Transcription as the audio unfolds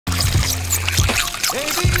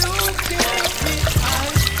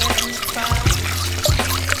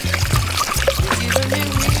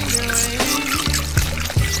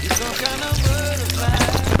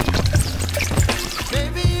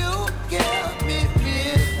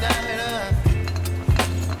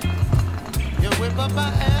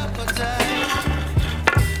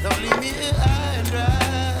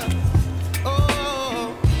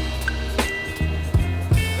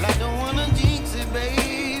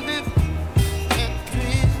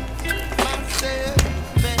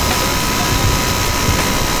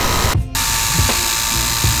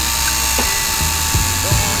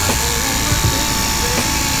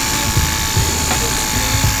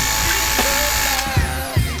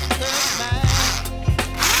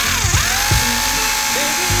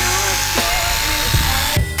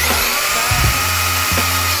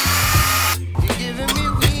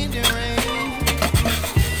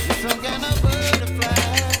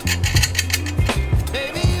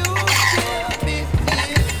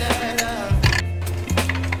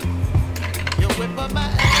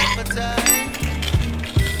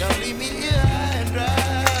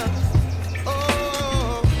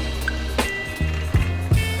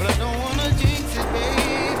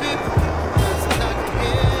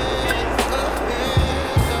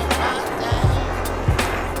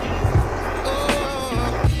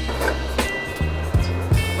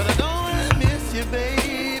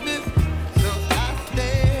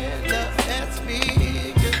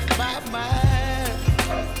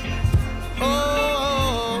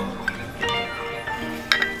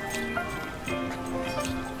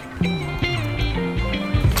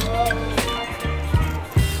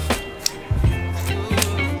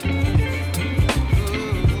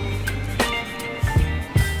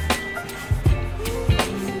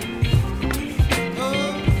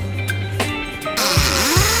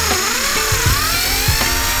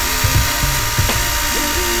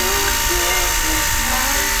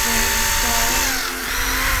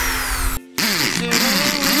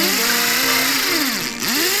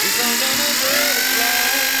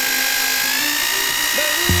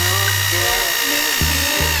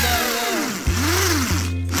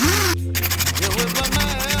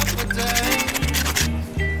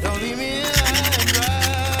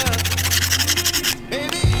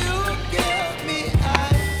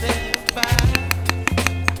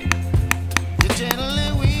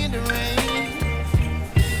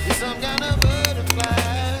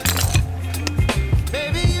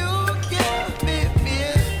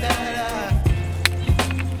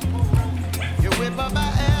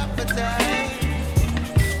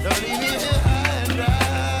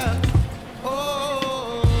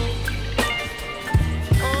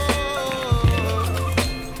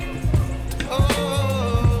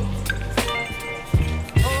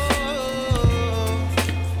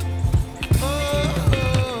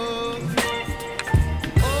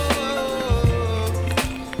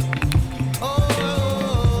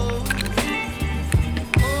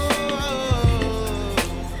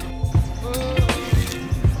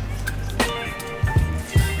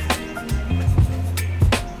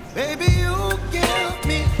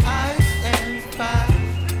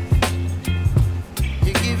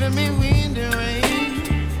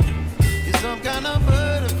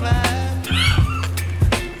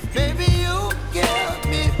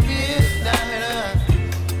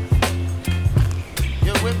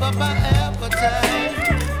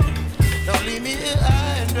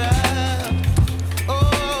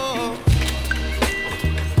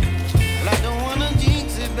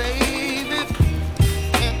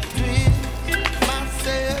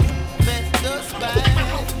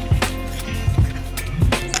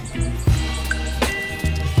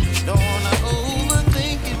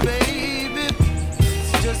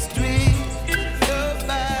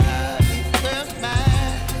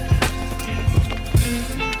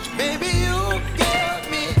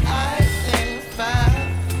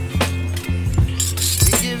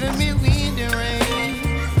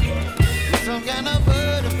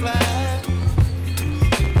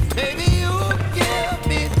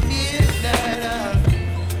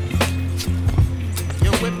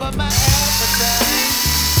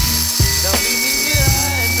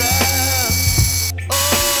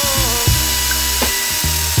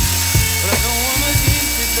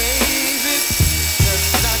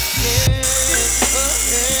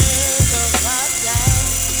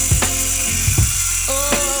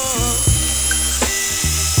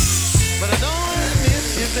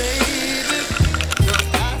baby. So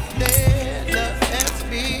I stand up and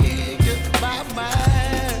speak my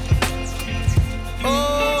mind.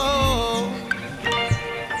 Oh,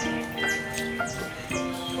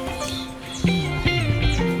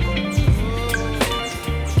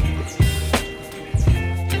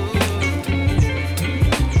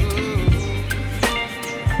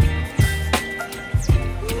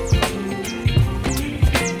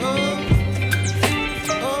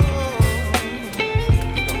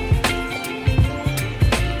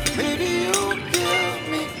 baby, you give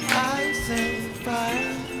me ice and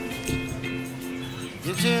fire.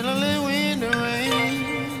 You're gentle in wind and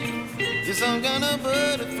rain. You're some kind of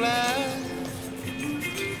butterfly.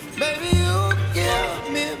 Baby, you give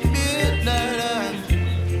me midnight.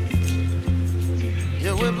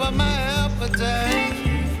 You whip up my appetite.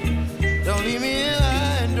 Don't leave me here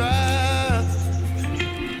high and dry.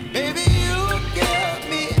 Baby, you give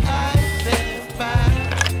me ice and fire.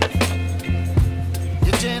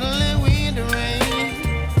 You're gentle in wind and rain.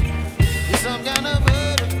 You're some kind of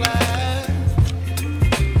butterfly.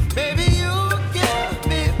 Baby, you give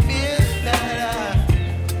me midnight.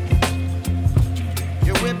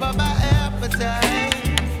 You whip up my appetite.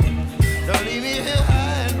 Don't leave me here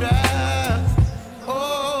high and dry.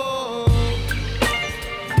 Oh,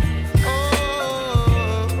 oh,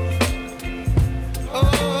 oh,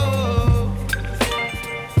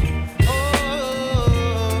 oh,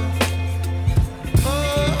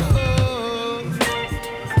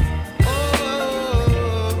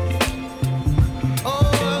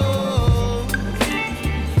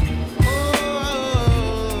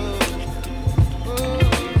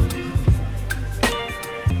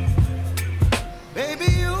 baby,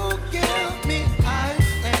 you give me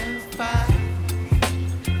ice and fire.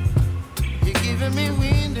 You're giving me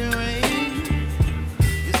wind and rain.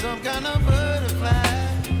 You're some kind of butterfly.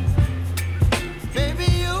 Baby,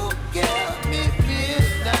 you give me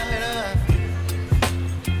midnight.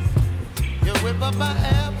 You whip up my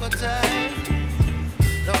appetite.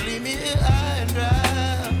 Don't leave me here high and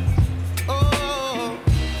dry. Oh,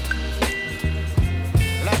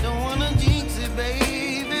 well, I don't wanna jinx it,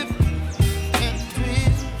 baby. Can't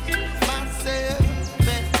twist myself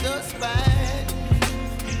at the spine.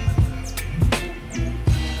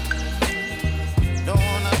 Don't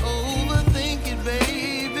wanna overthink it,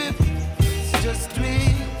 baby. It's just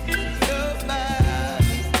twist your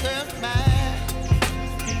body and mine.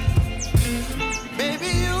 Baby,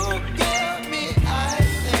 you give me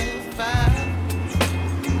ice and fire.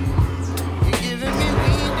 You're giving me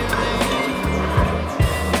wind and rain.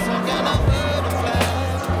 Some kind of butterfly.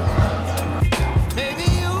 Baby,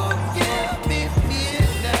 you give me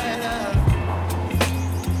midnight.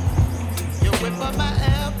 You whip up my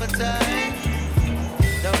appetite.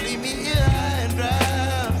 Don't leave me here high and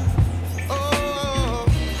dry. Oh,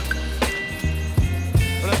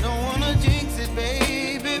 but I don't wanna jinx it,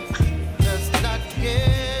 baby. Let's not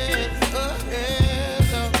get ahead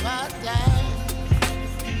of my time.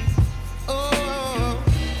 Oh,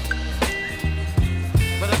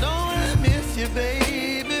 but I don't wanna miss you,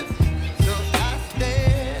 baby. So I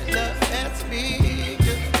stand up and speak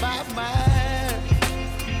my mind.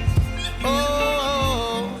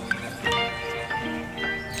 Oh,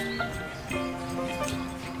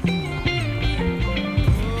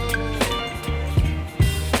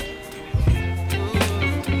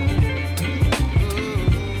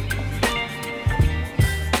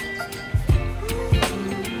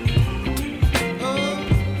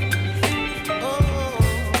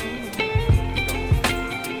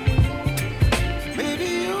 baby,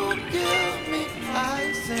 you give me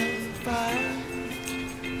ice and fire.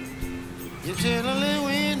 You're gentle in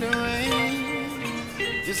wind and rain.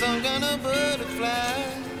 You're some kind of butterfly.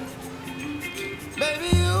 Baby,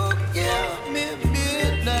 you give me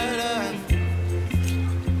midnight.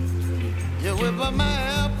 You whip up my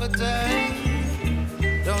appetite.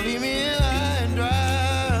 Don't leave me here high and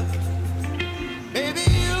dry. Baby,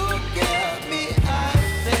 you give me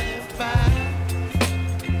ice and fire.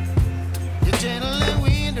 You're gentle in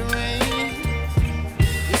wind and rain.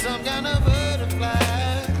 You're some kind of butterfly.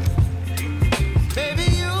 Baby,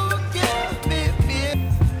 you give me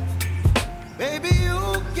baby, you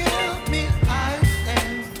give me ice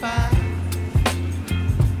and fire.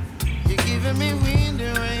 You're giving me wind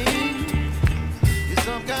and rain. You're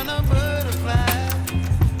some kind of butterfly.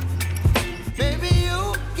 Baby,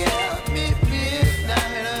 you give me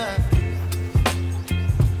midnight.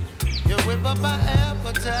 You whip up my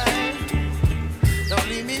appetite. Don't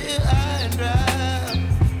leave me here high and dry.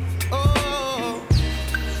 Oh,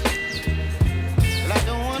 well, I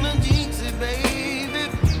don't wanna jinx it, baby.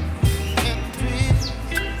 Can't twist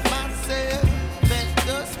myself at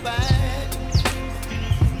the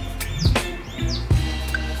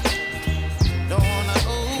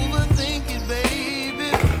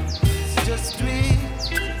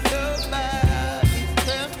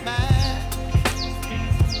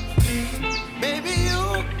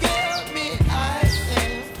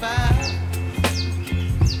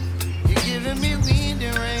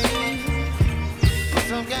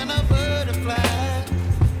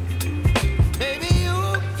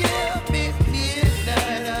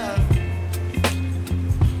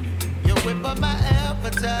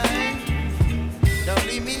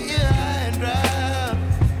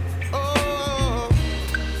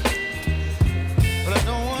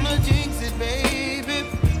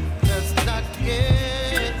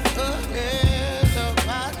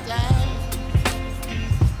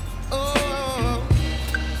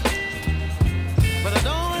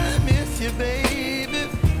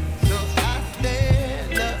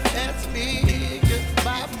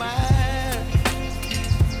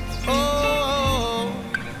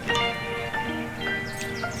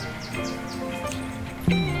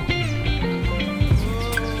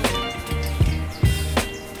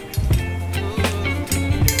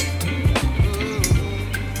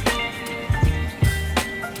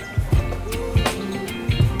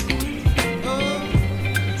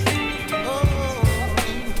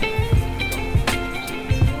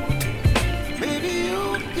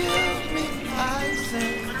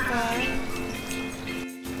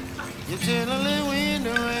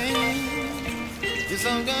You're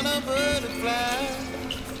some kind of butterfly.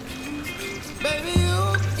 Baby,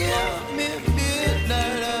 you give me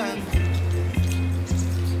midnight.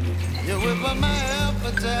 You whip up my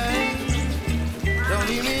appetite.